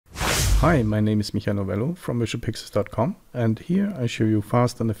Hi, my name is Michael Novello from visualpixels.com, and here I show you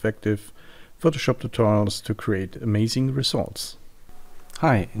fast and effective Photoshop tutorials to create amazing results.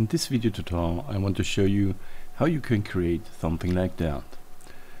 Hi, in this video tutorial I want to show you how you can create something like that.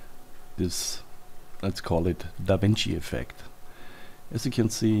 This, let's call it the Vinci Effect. As you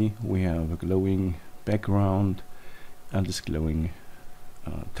can see, we have a glowing background and this glowing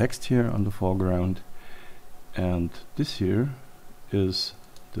text here on the foreground, and this here is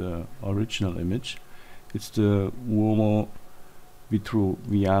the original image. It's the Uomo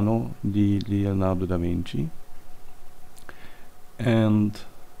Vitruviano di Leonardo da Vinci, and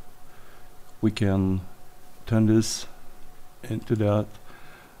we can turn this into that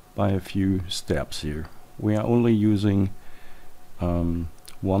by a few steps here. We are only using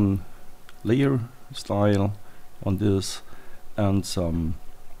one layer style on this and some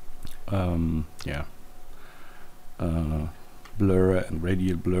blur and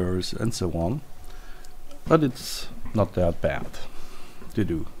radial blurs and so on, but it's not that bad to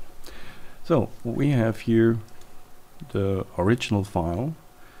do. So we have here the original file,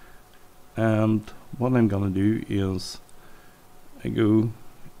 and what I'm gonna do is I go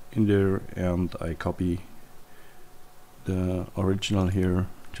in there and I copy the original here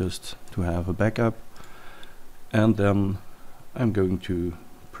just to have a backup, and then I'm going to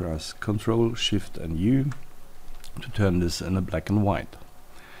press Ctrl Shift and U to turn this in a black and white.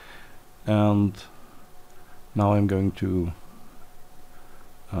 And now I'm going to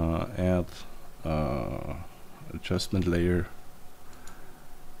add adjustment layer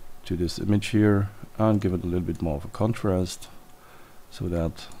to this image here and give it a little bit more of a contrast so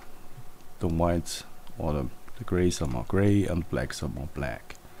that the whites or the grays are more gray and blacks are more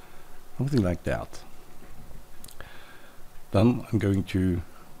black, something like that. Then I'm going to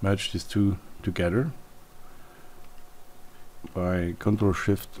merge these two together by Ctrl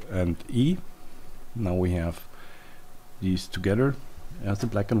Shift and E. Now we have these together as a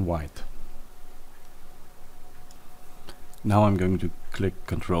black and white. Now I'm going to click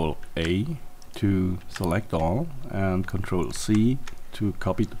Ctrl A to select all and Ctrl C to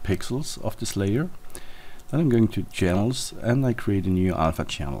copy the pixels of this layer. Then I'm going to channels and I create a new alpha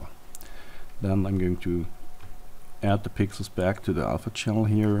channel. Then I'm going to add the pixels back to the alpha channel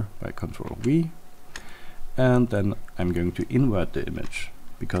here by Ctrl V. And then I'm going to invert the image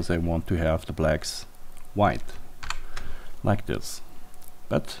because I want to have the blacks white like this,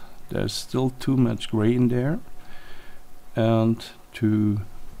 but there's still too much gray in there, and to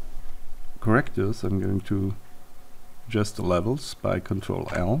correct this I'm going to adjust the levels by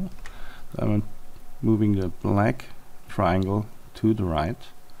Ctrl L. I'm moving the black triangle to the right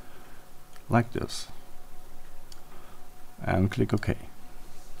like this and click OK.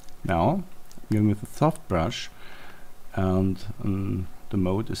 Now going with a soft brush, and the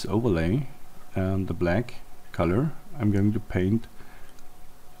mode is overlay, and the black color I'm going to paint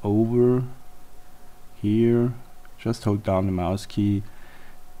over here. Just hold down the mouse key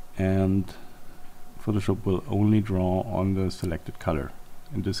and Photoshop will only draw on the selected color,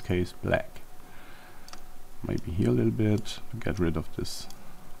 in this case black. Maybe here a little bit to get rid of this,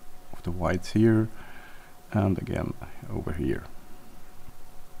 of the whites here, and again over here.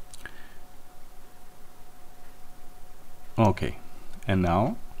 Okay, and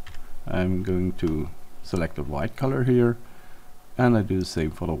now I'm going to select the white color here, and I do the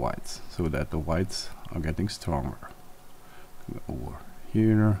same for the whites so that the whites are getting stronger. Over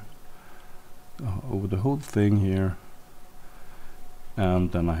here, over the whole thing here,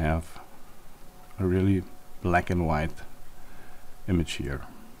 and then I have a really black and white image here.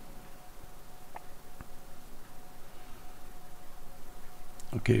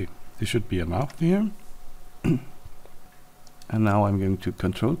 Okay, this should be enough here. And now I'm going to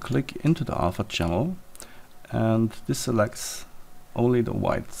Control click into the alpha channel, and this selects only the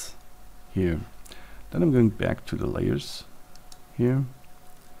whites here. Then I'm going back to the layers here.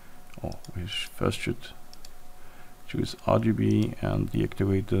 Oh, we first should choose RGB and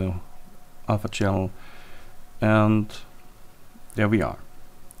deactivate the alpha channel, and there we are.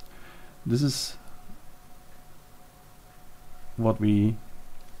 This is what we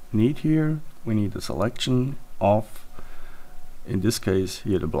need here. We need a selection of, in this case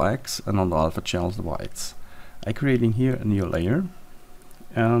here, the blacks, and on the alpha channels the whites. I'm creating here a new layer,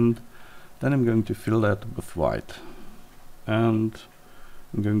 and then I'm going to fill that with white, and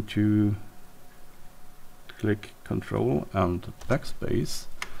I'm going to click Control and backspace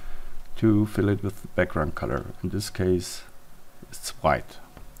to fill it with the background color. In this case it's white.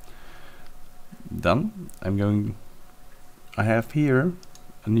 Then I have here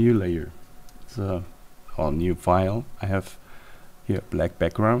a new layer. It's a new file. I have here black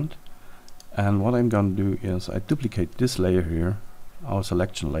background, And what I'm going to do is I duplicate this layer here, our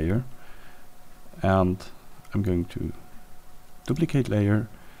selection layer, and I'm going to duplicate layer,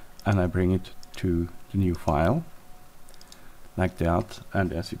 and I bring it to the new file like that.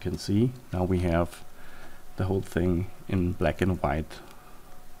 And as you can see, now we have the whole thing in black and white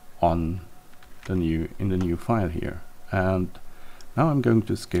on the new file here. And now I'm going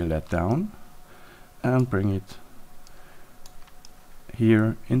to scale that down and bring it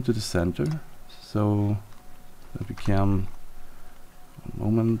here into the center, so that we can,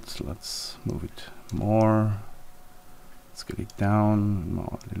 one moment, let's move it more, scale it down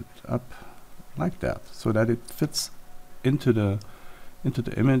more, a little bit up, like that, so that it fits into the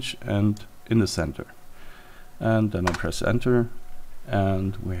image and in the center. And then I press enter,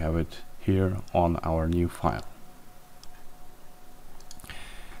 and we have it here on our new file.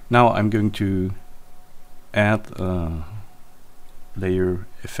 Now I'm going to add a layer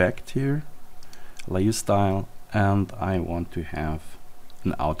effect here, layer style, and I want to have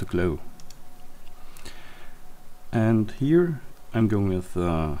an auto glow. And here I'm going with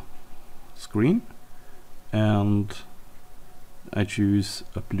screen, and I choose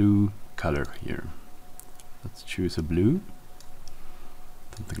a blue color here. Let's choose a blue,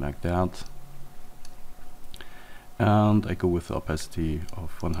 something like that. And I go with the opacity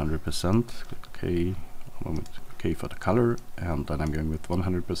of 100%, click OK, OK for the color, and then I'm going with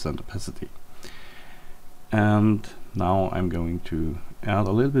 100% opacity. And now I'm going to add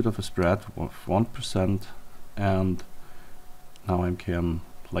a little bit of a spread of 1%, and now I can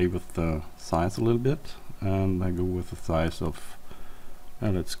play with the size a little bit, and I go with the size of,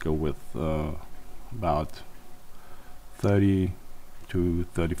 let's go with about 30 to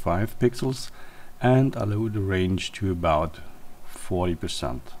 35 pixels, and I lower the range to about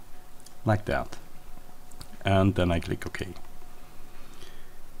 40%, like that. And then I click OK.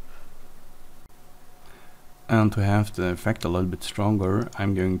 And to have the effect a little bit stronger,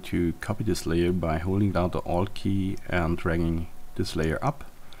 I'm going to copy this layer by holding down the Alt key and dragging this layer up.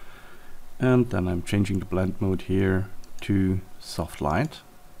 And then I'm changing the blend mode here to soft light,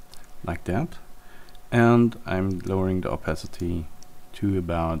 like that. And I'm lowering the opacity to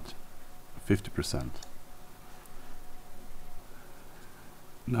about 50%.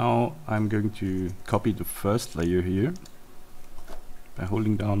 Now I'm going to copy the first layer here by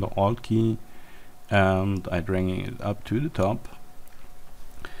holding down the Alt key and I dragging it up to the top,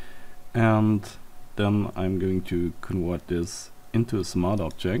 and then I'm going to convert this into a smart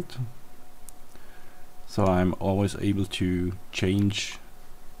object, so I'm always able to change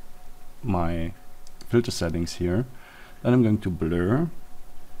my filter settings here. Then I'm going to blur,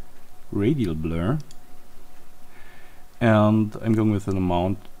 radial blur, and I'm going with an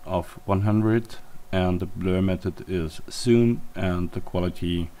amount of 100, and the blur method is zoom, and the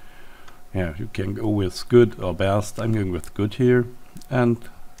quality, yeah, you can go with good or best. I'm going with good here, and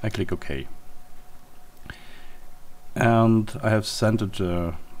I click OK. And I have centered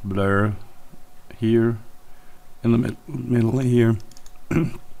the blur here in the middle here.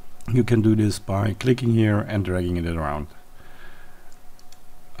 You can do this by clicking here and dragging it around.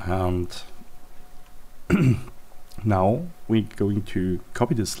 And now we're going to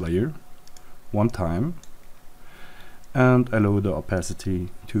copy this layer one time, and I lower the opacity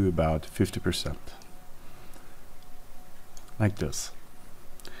to about 50%, like this.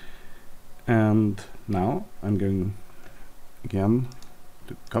 And now I'm going again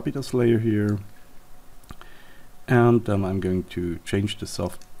to copy this layer here, and then I'm going to change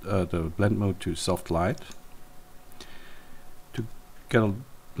the blend mode to soft light to get a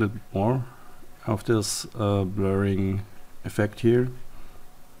little bit more of this blurring effect here.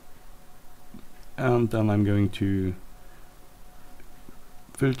 And then I'm going to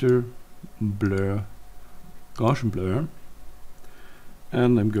filter, blur, Gaussian blur,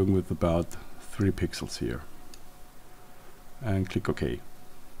 and I'm going with about 3 pixels here, and click OK.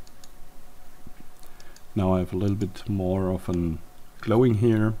 Now I have a little bit more of an glowing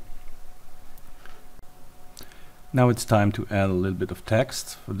here. Now it's time to add a little bit of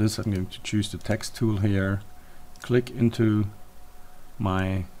text. For this I'm going to choose the text tool here, click into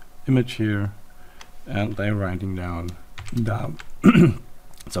my image here, and I'm writing down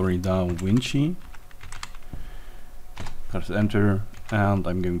Vinci, press enter, and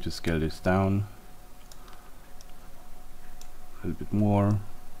I'm going to scale this down a little bit more,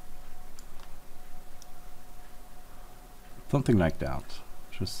 something like that.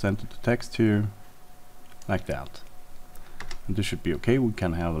 Just center the text here, like that. And this should be okay. We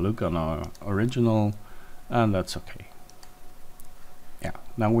can have a look on our original, and that's okay. Yeah,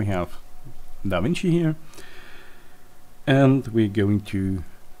 now we have Da Vinci here, and we're going to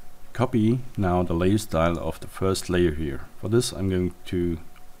copy now the layer style of the first layer here. For this I'm going to,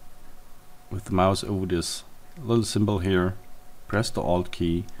 with the mouse over this little symbol here, press the Alt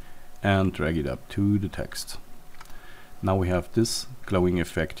key and drag it up to the text. Now we have this glowing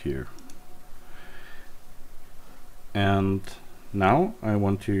effect here. And now I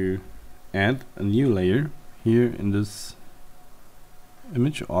want to add a new layer here in this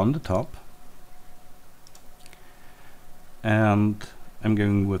image on the top. And I'm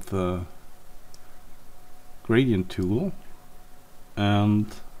going with the gradient tool and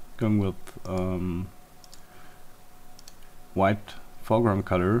going with white foreground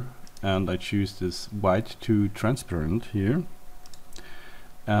color, and I choose this white to transparent here,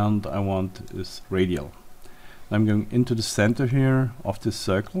 and I want this radial. I'm going into the center here of this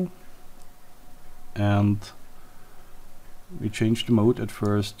circle, and we change the mode at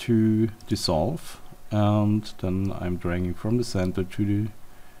first to dissolve, and then I'm dragging from the center to the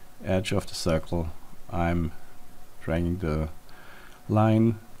edge of the circle. I'm dragging the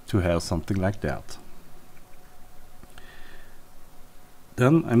line to have something like that.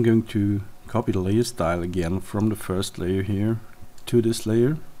 Then I'm going to copy the layer style again from the first layer here to this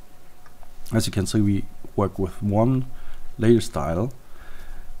layer. As you can see, we work with one layer style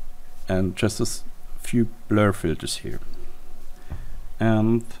and just a few blur filters here.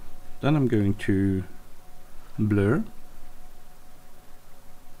 And then I'm going to blur,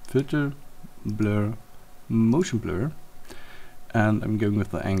 filter, blur, motion blur, and I'm going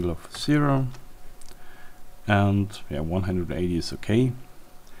with the angle of 0, and yeah, 180 is okay.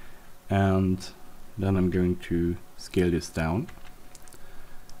 And then I'm going to scale this down,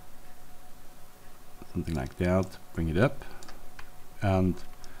 something like that, bring it up and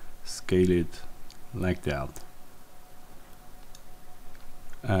scale it like that,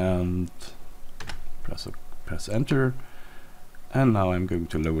 and press enter. And now I'm going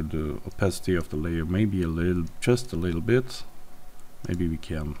to lower the opacity of the layer, maybe just a little bit. Maybe we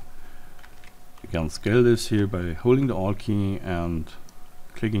can scale this here by holding the Alt key and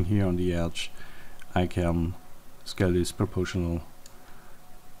clicking here on the edge. I can scale this proportional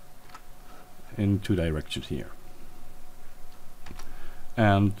in 2 directions here.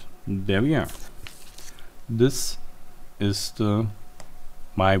 And there we are. This is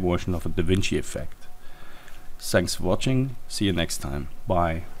my version of a Vinci Effect. Thanks for watching. See you next time.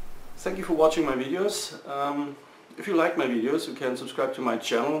 Bye. Thank you for watching my videos. If you like my videos, you can subscribe to my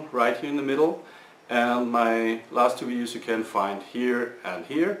channel right here in the middle. And my last 2 videos you can find here and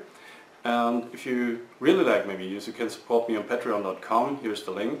here. And if you really like my videos, you can support me on patron.com. Here's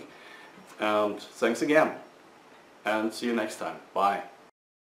the link. And thanks again. And see you next time. Bye.